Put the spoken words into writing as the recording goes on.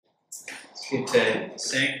Good to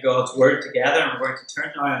sing God's Word together, and we're going to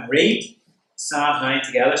turn now and read Psalm 9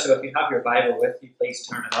 together. So if you have your Bible with you, please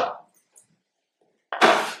turn it up.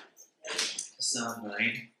 Psalm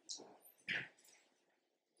 9.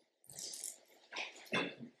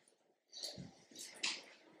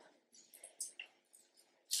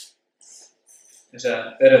 There's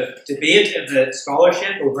a bit of debate in the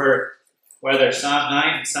scholarship over whether Psalm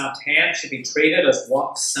 9 and Psalm 10 should be treated as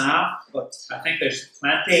one psalm, but I think there's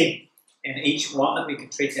plenty in each one that we can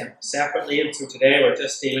treat them separately, and so today we're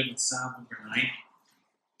just dealing with Psalm number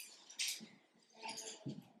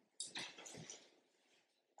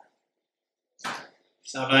 9.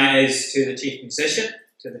 Psalm 9 is to the chief musician,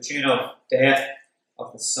 to the tune of Death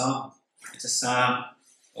of the Sun. It's a psalm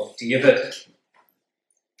of David.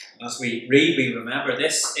 As we read, we remember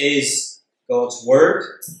this is God's Word,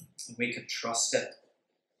 and we can trust it.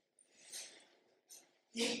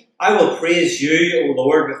 I will praise you, O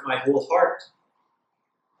Lord, with my whole heart.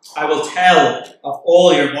 I will tell of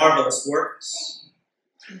all your marvelous works.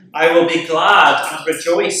 I will be glad and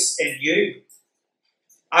rejoice in you.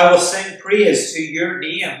 I will sing praise to your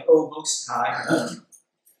name, O Most High.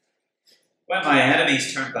 When my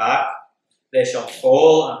enemies turn back, they shall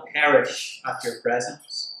fall and perish at your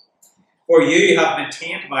presence. For you have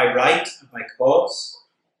maintained my right and my cause.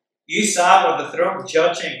 You sat on the throne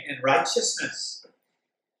judging in righteousness.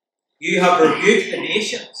 You have rebuked the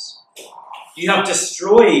nations. You have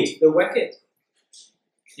destroyed the wicked.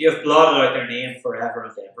 You have blotted out their name forever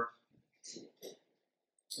and ever.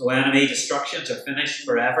 O enemy, destructions are finished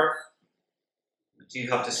forever. And you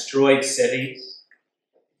have destroyed cities.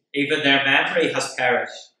 Even their memory has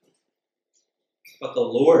perished. But the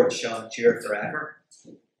Lord shall endure forever.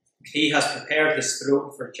 He has prepared his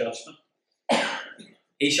throne for judgment.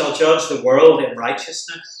 He shall judge the world in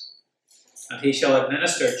righteousness, and he shall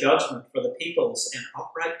administer judgment for the peoples in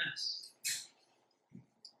uprightness.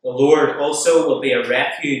 The Lord also will be a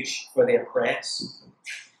refuge for the oppressed,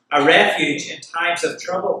 a refuge in times of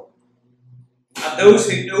trouble. And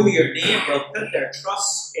those who know your name will put their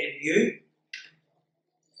trust in you.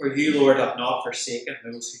 For you, Lord, have not forsaken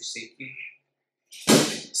those who seek you.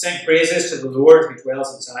 Sing praises to the Lord who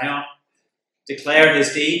dwells in Zion. Declare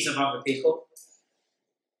his deeds among the people.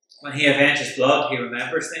 When he avenges blood, he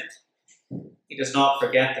remembers them. He does not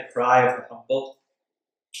forget the cry of the humble.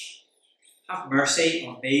 Have mercy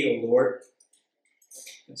on me, O Lord.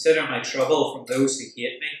 Consider my trouble from those who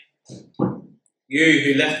hate me. You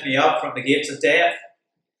who lift me up from the gates of death,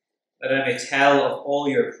 that I may tell of all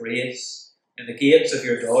your praise in the gates of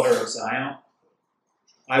your daughter of Zion.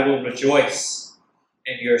 I will rejoice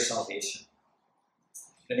in your salvation.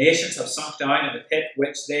 The nations have sunk down in the pit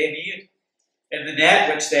which they made. In the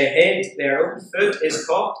net which they hid, their own foot is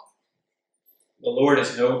caught. The Lord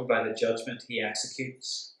is known by the judgment he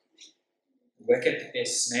executes. The wicked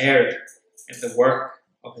is snared in the work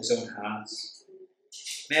of his own hands.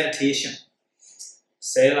 Meditation.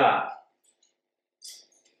 Selah.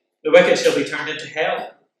 The wicked shall be turned into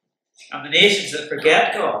hell, and the nations that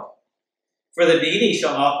forget God. For the needy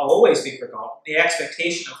shall not always be forgotten. The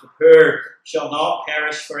expectation of the poor shall not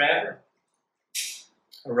perish forever.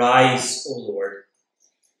 Arise, O Lord.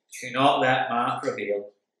 Do not let man prevail.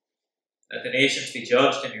 Let the nations be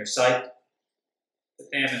judged in your sight.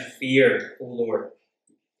 Put them in fear, O Lord,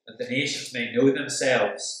 that the nations may know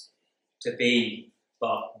themselves to be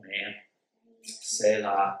but men.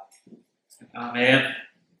 Selah. Amen.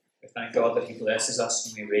 We thank God that he blesses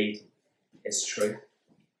us when we read his truth.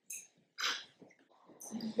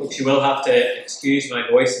 Folks, you will have to excuse my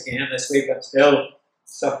voice again this week. I'm still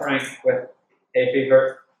suffering with hay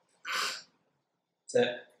fever. It's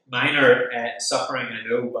a minor suffering, I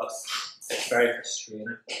know, but it's very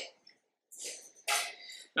frustrating.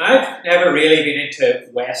 Now, I've never really been into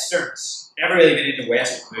westerns, never really been into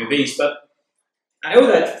western movies, but I know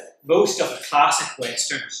that most of the classic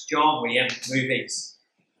westerns, John Wayne movies,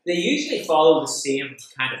 they usually follow the same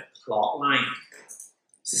kind of plot line.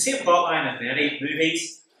 It's the same plot line in many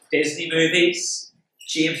movies, Disney movies,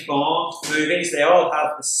 James Bond movies. They all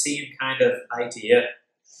have the same kind of idea.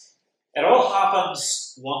 It all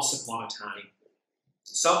happens once upon a time.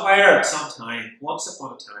 Somewhere at some time, once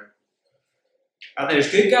upon a time. And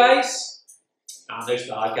there's good guys, and there's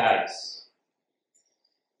bad guys.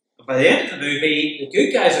 And by the end of the movie, the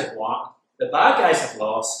good guys have won, the bad guys have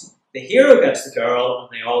lost, the hero gets the girl, and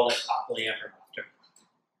they all live happily ever after.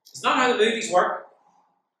 It's not how the movies work.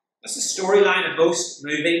 That's the storyline of most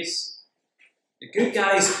movies. The good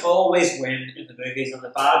guys always win in the movies, and the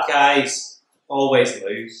bad guys always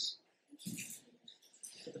lose.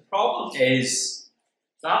 But the problem is,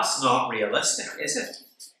 that's not realistic, is it?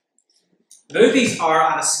 Movies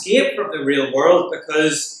are an escape from the real world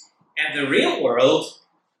because in the real world,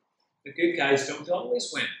 the good guys don't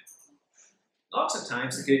always win. Lots of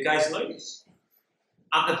times the good guys lose.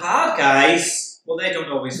 And the bad guys, well, they don't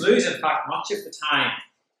always lose. In fact, much of the time,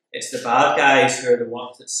 it's the bad guys who are the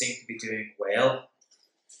ones that seem to be doing well.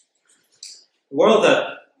 The world that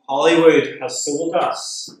Hollywood has sold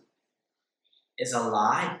us is a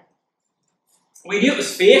lie. We knew it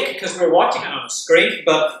was fake because we were watching it on a screen,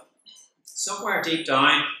 but somewhere deep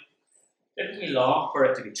down, didn't we long for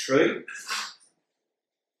it to be true?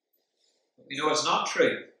 But we know it's not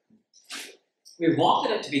true. We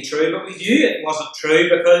wanted it to be true, but we knew it wasn't true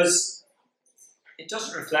because it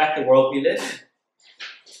doesn't reflect the world we live in.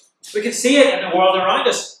 We can see it in the world around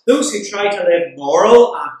us. Those who try to live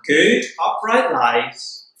moral and good, upright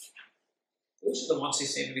lives, those are the ones who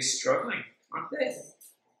seem to be struggling, aren't they?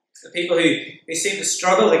 The people who seem to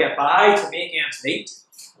struggle to get by, to make ends meet.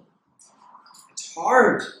 It's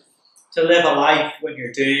hard to live a life when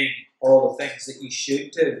you're doing all the things that you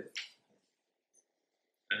should do.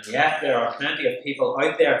 And yet there are plenty of people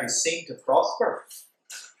out there who seem to prosper.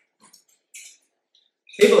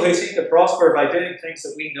 People who seem to prosper by doing things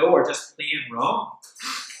that we know are just plain wrong.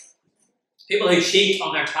 People who cheat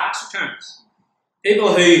on their tax returns.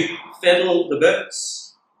 People who fiddle the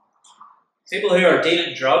books. People who are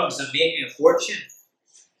dealing drugs and making a fortune.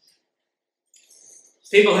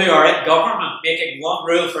 People who are in government making one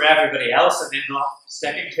rule for everybody else and then not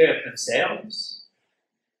sticking to it themselves.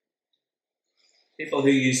 People who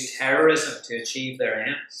use terrorism to achieve their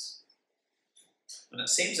ends. And it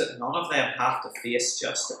seems that none of them have to face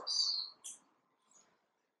justice.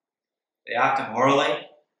 They act immorally, and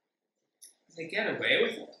they get away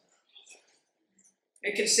with it.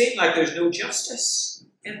 It can seem like there's no justice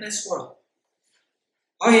in this world.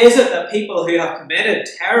 How is it that people who have committed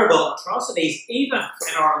terrible atrocities, even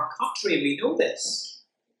in our own country, we know this?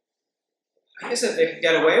 How is it they can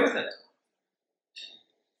get away with it?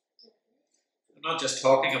 I'm not just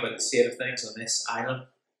talking about the state of things on this island.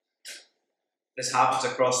 This happens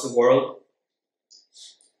across the world.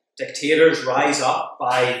 Dictators rise up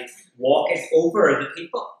by walking over the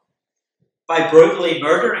people, by brutally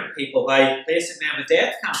murdering people, by placing them in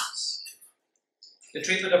death camps. The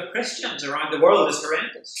treatment of Christians around the world is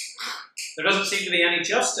horrendous. There doesn't seem to be any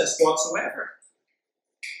justice whatsoever.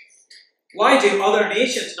 Why do other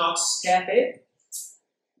nations not step in?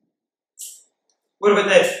 What about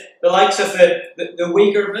the likes of the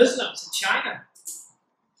Uyghur Muslims in China?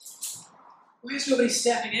 Why is nobody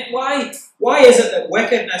stepping in? Why is it that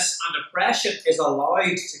wickedness and oppression is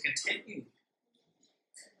allowed to continue?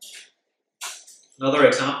 Another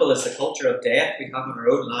example is the culture of death we have in our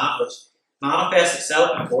own land, which manifests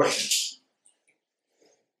itself in abortion.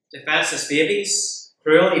 Defenseless babies,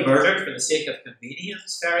 cruelly murdered for the sake of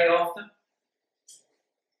convenience very often.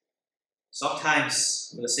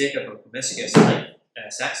 Sometimes for the sake of a promiscuous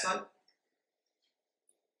sex life.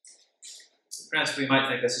 Friends, we might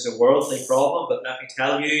think this is a worldly problem, but let me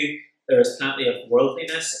tell you, there is plenty of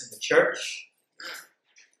worldliness in the church.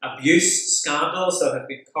 Abuse scandals that have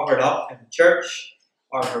been covered up in the church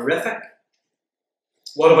are horrific.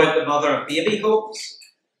 What about the mother and baby homes?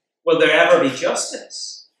 Will there ever be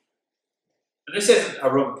justice? And this isn't a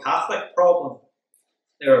Roman Catholic problem.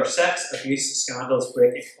 There are sex abuse scandals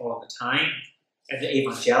breaking all the time in the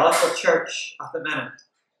evangelical church at the minute.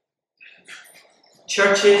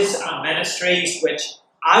 Churches and ministries which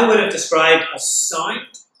I would have described as sound,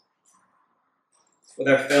 well,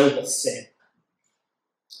 they're filled with sin.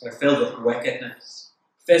 They're filled with wickedness.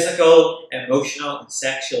 Physical, emotional, and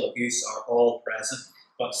sexual abuse are all present,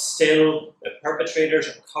 but still the perpetrators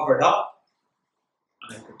are covered up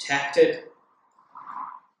and they're protected.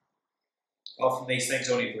 Often these things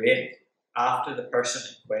only break after the person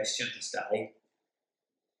in question has died.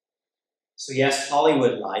 So yes,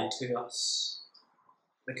 Hollywood lied to us.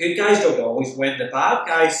 The good guys don't always win. The bad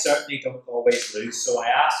guys certainly don't always lose. So I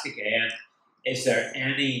ask again, is there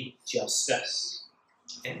any justice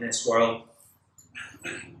in this world?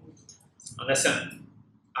 And listen,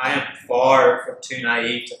 I am far from too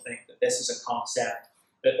naive to think that this is a concept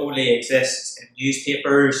that only exists in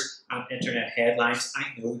newspapers and internet headlines.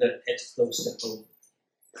 I know that it's close to home.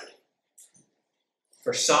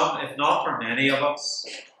 For some, if not for many of us,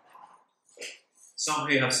 some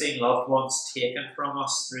who have seen loved ones taken from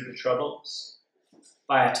us through the Troubles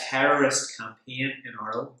by a terrorist campaign in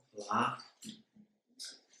our own land.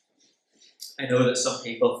 I know that some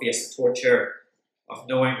people face the torture of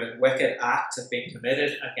knowing that wicked acts have been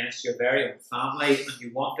committed against your very own family, and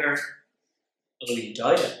you wonder, although you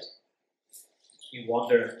doubt it, you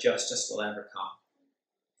wonder if justice will ever come.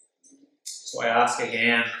 So I ask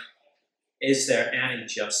again, Is there any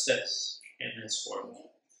justice in this world?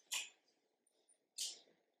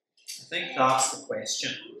 I think that's the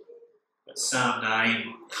question that Psalm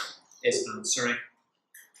 9 is answering.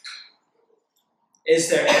 Is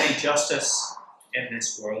there any justice in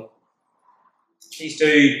this world? Please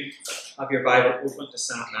do have your Bible open to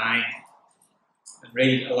Psalm 9 and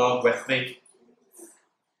read along with me.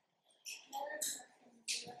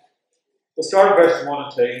 We'll start at verses 1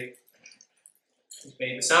 and 2.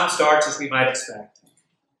 The psalm starts as we might expect.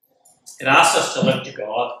 It asks us to look to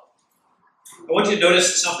God. I want you to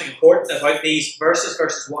notice something important about these verses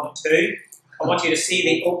 1 and 2. I want you to see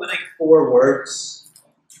the opening 4 words.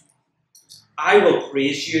 I will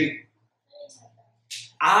praise you.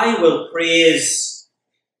 I will praise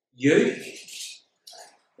you.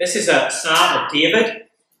 This is a psalm of David,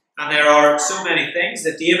 and there are so many things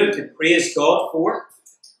that David could praise God for.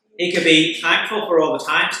 He could be thankful for all the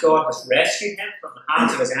times God has rescued him from the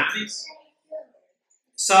hands of his enemies.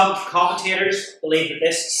 Some commentators believe that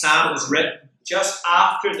this psalm was written just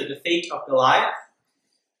after the defeat of Goliath.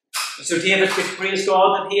 And so David could praise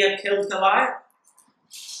God that he had killed Goliath.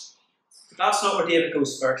 But that's not where David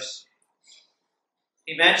goes first.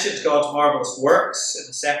 He mentions God's marvellous works in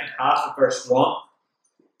the second half of verse 1.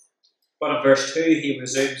 But in verse 2, he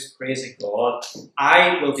resumes praising God.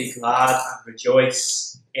 I will be glad and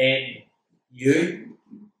rejoice in you.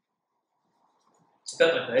 It's a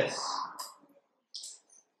bit like this.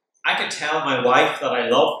 I can tell my wife that I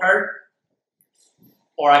love her,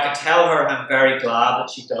 or I can tell her I'm very glad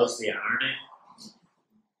that she does the ironing.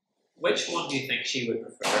 Which one do you think she would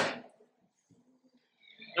prefer?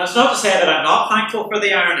 Now, it's not to say that I'm not thankful for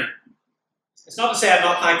the ironing. It's not to say I'm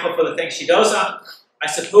not thankful for the things she does. I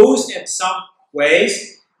suppose in some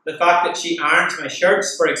ways, the fact that she irons my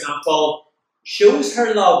shirts, for example, shows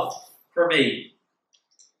her love for me.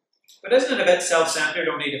 But isn't it a bit self-centered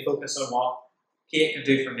only to focus on what Kate can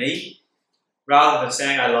do for me, rather than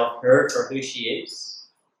saying I love her for who she is?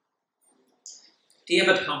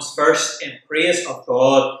 David comes first in praise of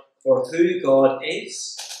God for who God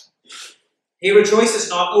is. He rejoices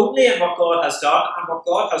not only in what God has done, and what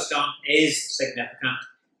God has done is significant.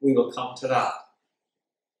 We will come to that.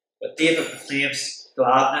 But David proclaims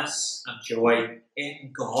gladness and joy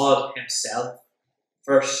in God himself,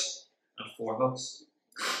 first and foremost.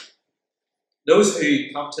 Those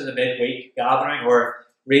who come to the midweek gathering or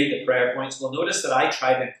read the prayer points will notice that I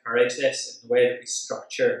try to encourage this in the way that we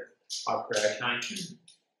structure our prayer time.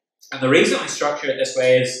 And the reason I structure it this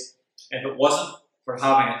way is, if it wasn't for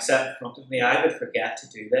having it set in front of me, I would forget to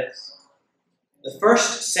do this. The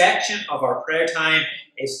first section of our prayer time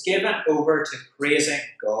is given over to praising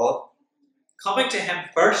God, coming to him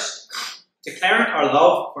first, declaring our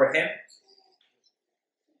love for him.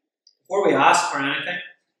 Before we ask for anything,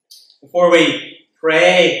 before we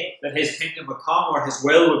pray that his kingdom would come or his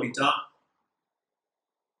will would be done,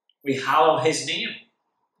 we hallow his name.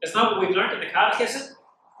 Isn't that what we've learned in the Catechism?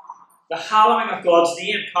 The hallowing of God's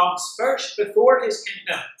name comes first before his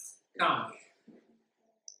kingdom comes.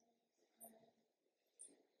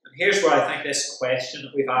 And here's where I think this question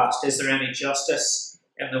that we've asked, is there any justice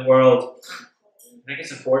in the world? I think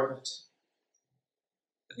it's important,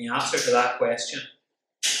 in the answer to that question,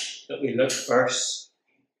 that we look first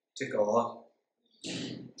to God.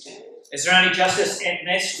 Is there any justice in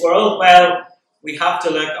this world? Well, we have to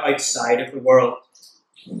look outside of the world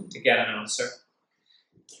to get an answer.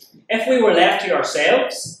 If we were left to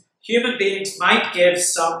ourselves, human beings might give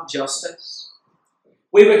some justice.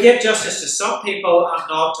 We would give justice to some people and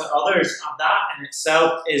not to others, and that in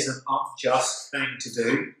itself is an unjust thing to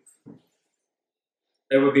do.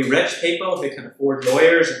 There would be rich people who can afford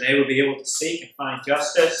lawyers and they would be able to seek and find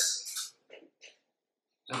justice.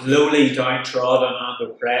 And lowly, downtrodden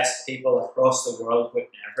and oppressed people across the world would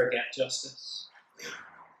never get justice.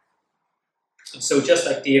 And so just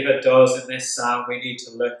like David does in this psalm, we need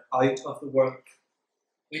to look out of the world.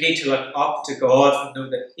 We need to look up to God and know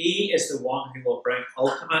that he is the one who will bring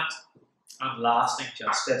ultimate and lasting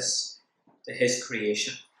justice to his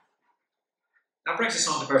creation. That brings us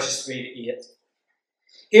on to verses 3 to 8.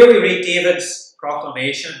 Here we read David's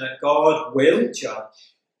proclamation that God will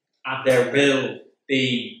judge and there will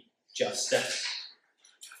be justice.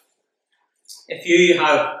 If you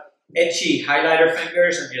have itchy highlighter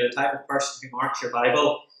fingers and you're the type of person who marks your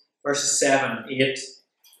Bible, verses 7 and 8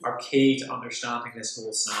 are key to understanding this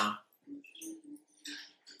whole psalm.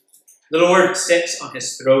 The Lord sits on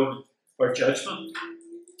his throne for judgment,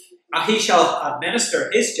 and he shall administer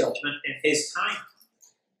his judgment in his time.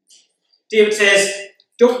 David says,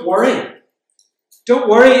 don't worry. Don't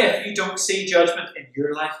worry if you don't see judgment in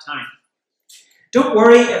your lifetime. Don't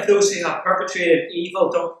worry if those who have perpetrated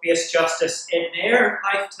evil don't face justice in their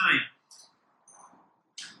lifetime.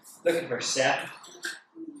 Look at verse 7.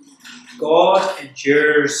 God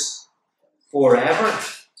endures forever.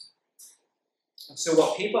 And so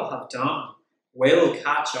what people have done will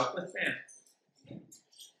catch up with them.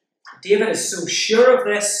 David is so sure of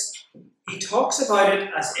this, he talks about it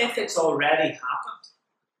as if it's already happened.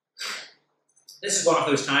 This is one of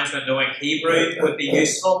those times when knowing Hebrew would be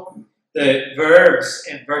useful. The verbs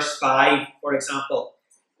in verse 5, for example,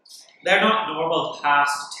 they're not normal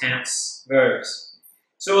past tense verbs.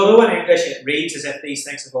 So although in English it reads as if these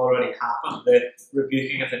things have already happened, the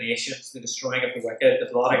rebuking of the nations, the destroying of the wicked,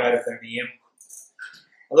 the blotting out of their name,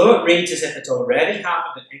 although it reads as if it's already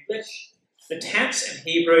happened in English, the tense in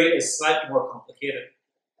Hebrew is slightly more complicated.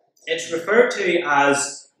 It's referred to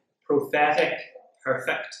as prophetic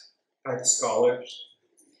perfect by the scholars.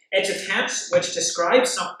 It's a tense which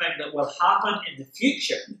describes something that will happen in the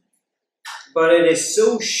future, but it is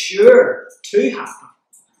so sure to happen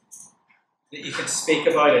that you can speak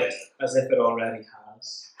about it as if it already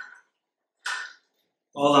has.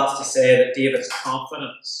 All that's to say that David's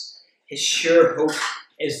confidence, his sure hope,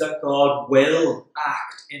 is that God will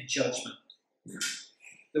act in judgment.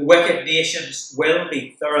 The wicked nations will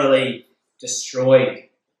be thoroughly destroyed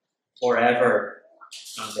forever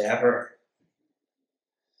and ever.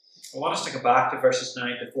 I want us to go back to verses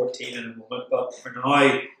 9 to 14 in a moment, but for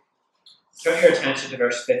now, turn your attention to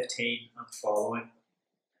verse 15 and following.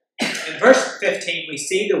 In verse 15, we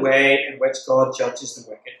see the way in which God judges the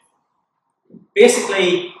wicked.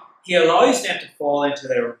 Basically, he allows them to fall into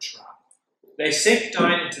their own trap. They sink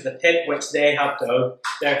down into the pit which they have dug.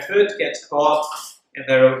 Their foot gets caught in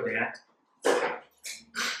their own net.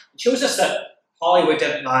 It shows us that Hollywood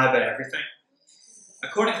didn't lie about everything.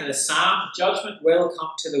 According to the Psalm, judgment will come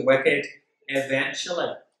to the wicked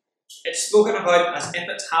eventually. It's spoken about as if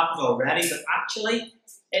it's happened already, but actually,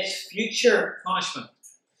 it's future punishment.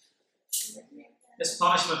 This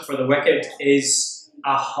punishment for the wicked is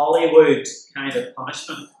a Hollywood kind of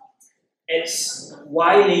punishment. It's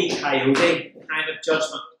Wile E. Coyote kind of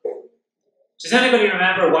judgment. Does anybody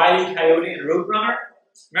remember Wile E. Coyote and Roadrunner?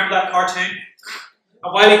 Remember that cartoon?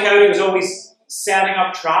 And Wile E. Coyote was always setting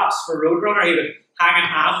up traps for Roadrunner. He would hang an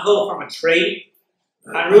anvil from a tree,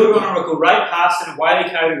 and Roadrunner would go right past it, and Wile E.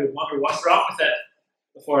 Coyote would wonder what's wrong with it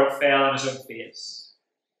before it fell on his own face.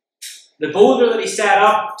 The boulder that he set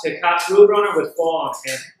up to catch Roadrunner would fall on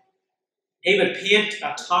him. He would paint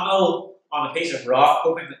a tunnel on a piece of rock,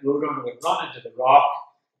 hoping that Roadrunner would run into the rock,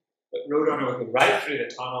 but Roadrunner would go right through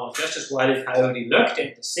the tunnel, and just as Wile E. Coyote looked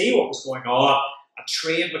in to see what was going on, a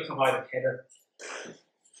train would come out and hit him.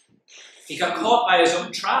 He got caught by his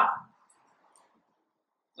own trap.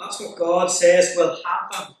 That's what God says will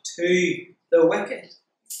happen to the wicked.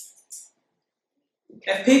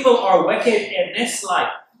 If people are wicked in this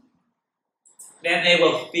life, then they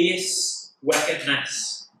will face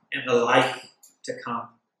wickedness in the life to come.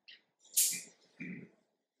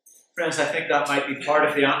 Friends, I think that might be part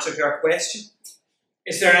of the answer to our question.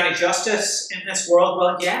 Is there any justice in this world?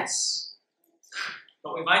 Well, yes.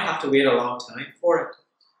 But we might have to wait a long time for it.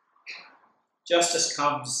 Justice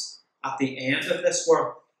comes at the end of this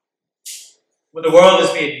world. When the world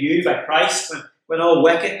is made new by Christ, when all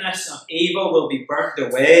wickedness and evil will be burnt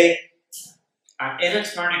away, and in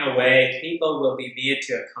its turning away, people will be made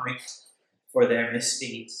to account for their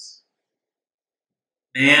misdeeds.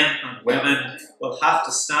 Men and women will have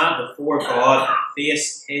to stand before God and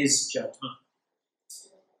face His judgment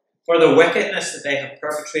for the wickedness that they have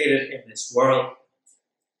perpetrated in this world.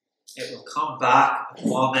 It will come back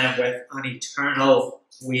upon them with an eternal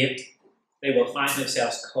weight. They will find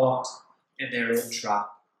themselves caught in their own trap.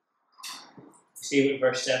 See what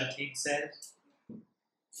verse 17 says?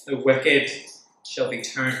 The wicked shall be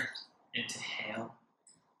turned into hell.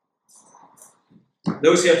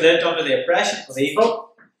 Those who have lived under the oppression of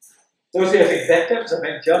evil, those who have been victims of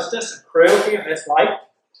injustice and cruelty in this life,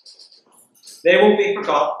 they won't be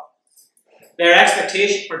forgotten. Their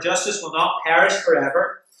expectation for justice will not perish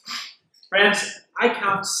forever. Friends, I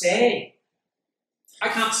can't say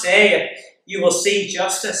if you will see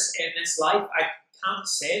justice in this life. I can't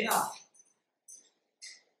say that.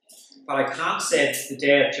 But I can say that the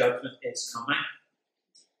day of judgment is coming.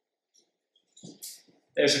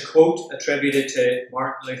 There's a quote attributed to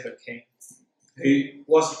Martin Luther King, who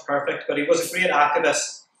wasn't perfect, but he was a great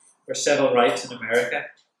activist for civil rights in America.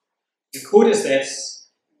 The quote is this.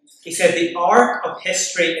 He said, "The arc of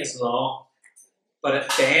history is long, but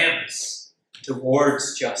it bends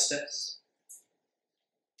towards justice."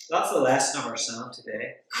 That's the lesson of our psalm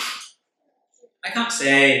today. I can't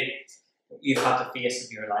say what you've had to face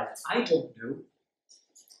in your life. I don't know.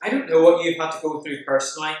 I don't know what you've had to go through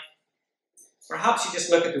personally. Perhaps you just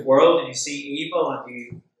look at the world and you see evil and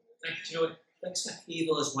you think, it looks like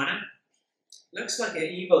evil is winning. It looks like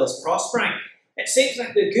evil is prospering. It seems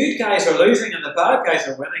like the good guys are losing and the bad guys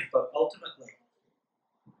are winning, but ultimately,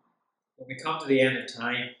 when we come to the end of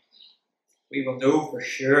time, we will know for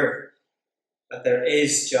sure that there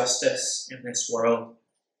is justice in this world,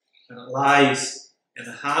 and it lies in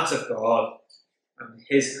the hands of God and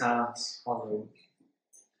His hands alone.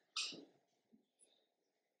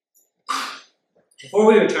 Before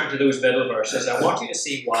we return to those middle verses, I want you to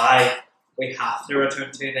see why we have to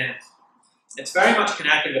return to them. It's very much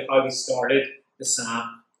connected with how we started the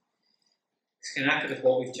psalm. It's connected with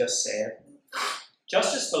what we've just said.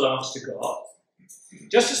 Justice belongs to God.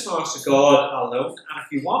 Justice belongs to God alone. And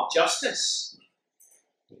if you want justice,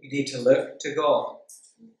 you need to look to God.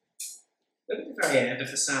 Look at the very end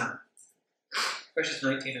of the psalm. Verses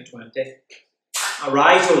 19 and 20.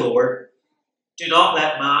 Arise, O Lord. Do not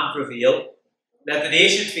let man prevail. Let the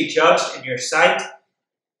nations be judged in your sight.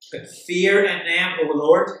 Put fear in them, O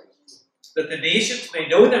Lord, that the nations may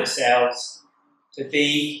know themselves to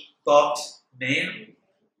be but men.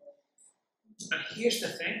 And here's the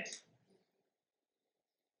thing.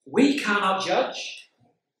 We cannot judge.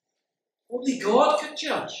 Only God can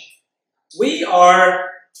judge. We are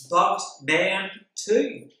but men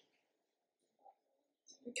too.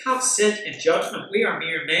 We can't sit in judgment. We are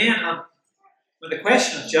mere men. And when the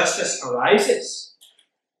question of justice arises,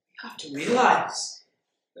 we have to realise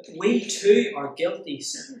that we too are guilty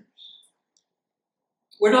sinners.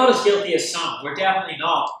 We're not as guilty as some. We're definitely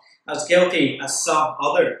not as guilty as some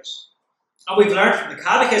others. And we've learned from the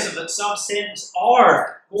Catechism that some sins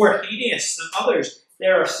are more heinous than others.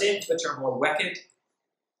 There are sins which are more wicked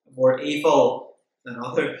and more evil than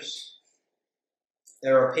others.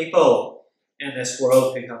 There are people in this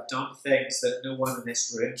world who have done things that no one in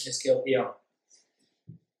this room is guilty of.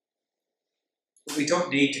 But we don't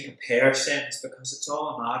need to compare sins because it's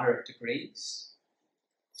all a matter of degrees.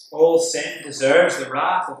 All sin deserves the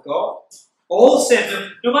wrath of God. All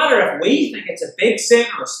sin, no matter if we think it's a big sin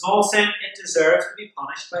or a small sin, it deserves to be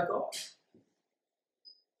punished by God.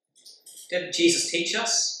 Didn't Jesus teach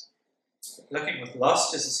us that looking with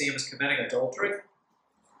lust is the same as committing adultery?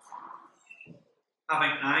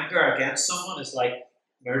 Having anger against someone is like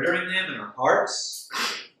murdering them in our hearts.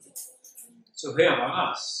 So who among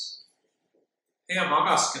us? Who among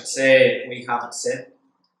us can say that we haven't sinned?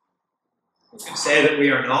 Who can say that we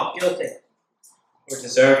are not guilty or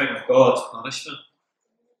deserving of God's punishment?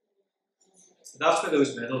 So that's where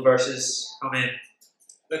those middle verses come in.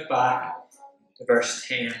 Look back to verse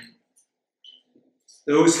 10.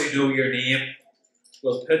 Those who know your name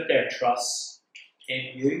will put their trust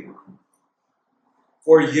in you.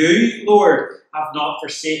 For you, Lord, have not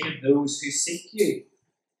forsaken those who seek you.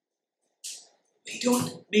 We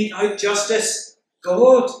don't mete out justice.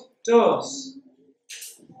 God does.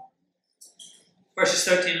 Verses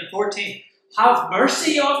 13 and 14. Have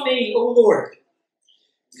mercy on me, O Lord.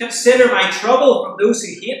 Consider my trouble from those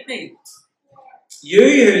who hate me. You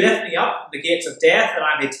who lift me up from the gates of death, that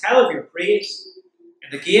I may tell of your praise.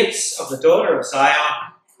 In the gates of the daughter of Zion,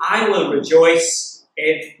 I will rejoice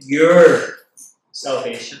in your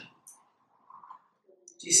salvation.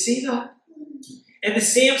 Do you see that? In the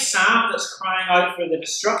same psalm that's crying out for the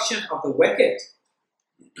destruction of the wicked,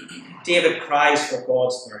 David cries for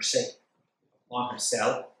God's mercy on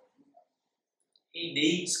himself. He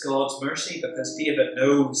needs God's mercy because David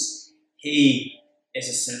knows he is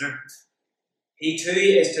a sinner. He too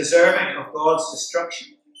is deserving of God's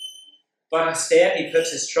destruction. But instead he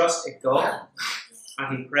puts his trust in God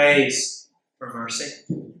and he prays for mercy.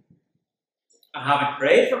 And having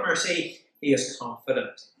prayed for mercy, he is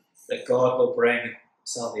confident that God will bring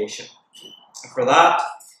salvation. And for that,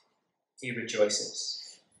 he rejoices.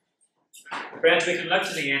 Friends, we can look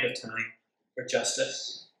to the end of time for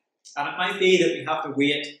justice. And it might be that we have to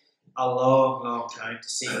wait a long, long time to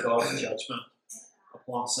see God's judgment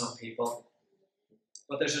upon some people.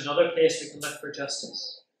 But there's another place we can look for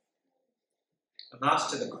justice. And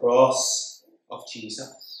that's to the cross of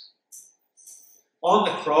Jesus. On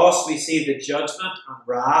the cross, we see the judgment and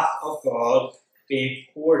wrath of God being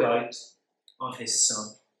poured out on his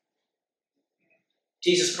Son.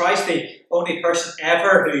 Jesus Christ, the only person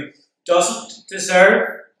ever who doesn't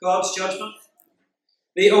deserve God's judgment.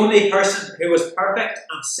 The only person who was perfect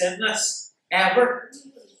and sinless ever.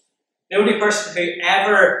 The only person who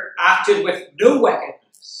ever acted with no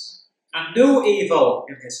wickedness and no evil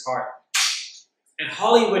in his heart. In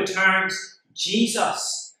Hollywood terms,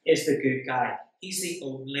 Jesus is the good guy. He's the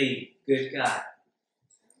only good guy.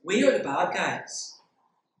 We are the bad guys.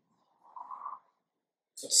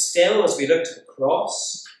 But still, as we look to the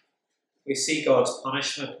cross, we see God's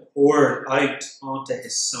punishment poured out onto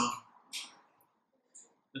his Son.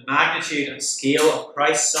 The magnitude and scale of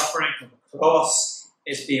Christ's suffering on the cross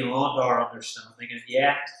is beyond our understanding, and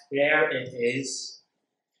yet there it is.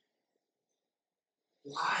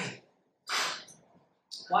 Why?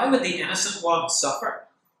 Why would the innocent one suffer?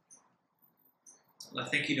 Well, I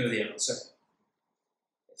think you know the answer.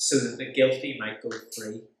 So that the guilty might go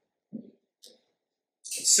free.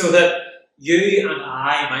 So that you and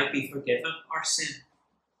I might be forgiven our sin.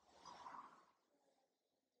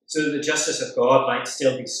 So that the justice of God might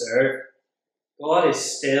still be served. God is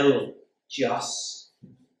still just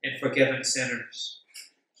in forgiving sinners.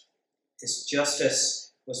 His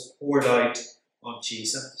justice was poured out on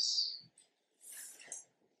Jesus.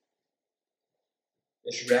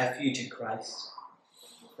 There's refuge in Christ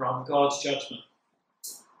from God's judgment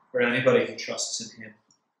for anybody who trusts in him.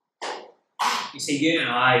 You see, you and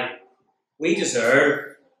I, we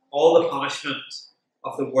deserve all the punishment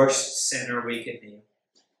of the worst sinner we could name.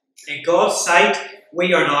 In God's sight,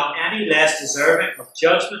 we are not any less deserving of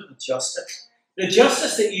judgment and justice. The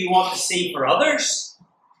justice that you want to see for others,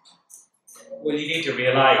 well, you need to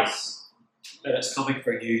realise that it's coming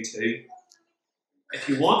for you too. If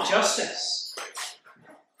you want justice,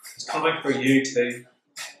 it's coming for you too.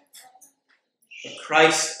 But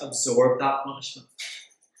Christ absorbed that punishment.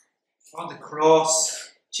 On the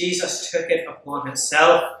cross, Jesus took it upon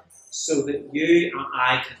himself so that you and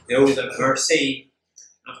I can know the mercy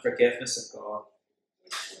and forgiveness of God.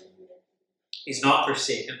 He's not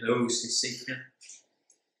forsaken those who seek him.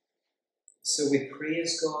 So we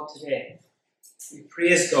praise God today. We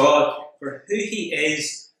praise God for who he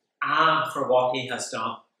is and for what he has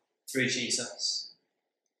done through Jesus.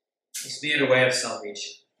 He's made a way of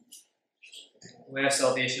salvation. A way of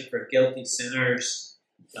salvation for guilty sinners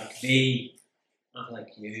like me and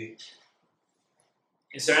like you.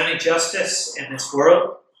 Is there any justice in this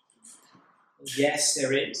world? Yes,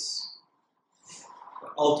 there is.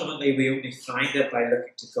 But ultimately, we only find it by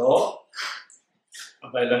looking to God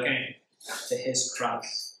and by looking to his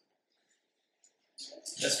Christ.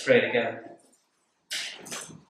 Let's pray together.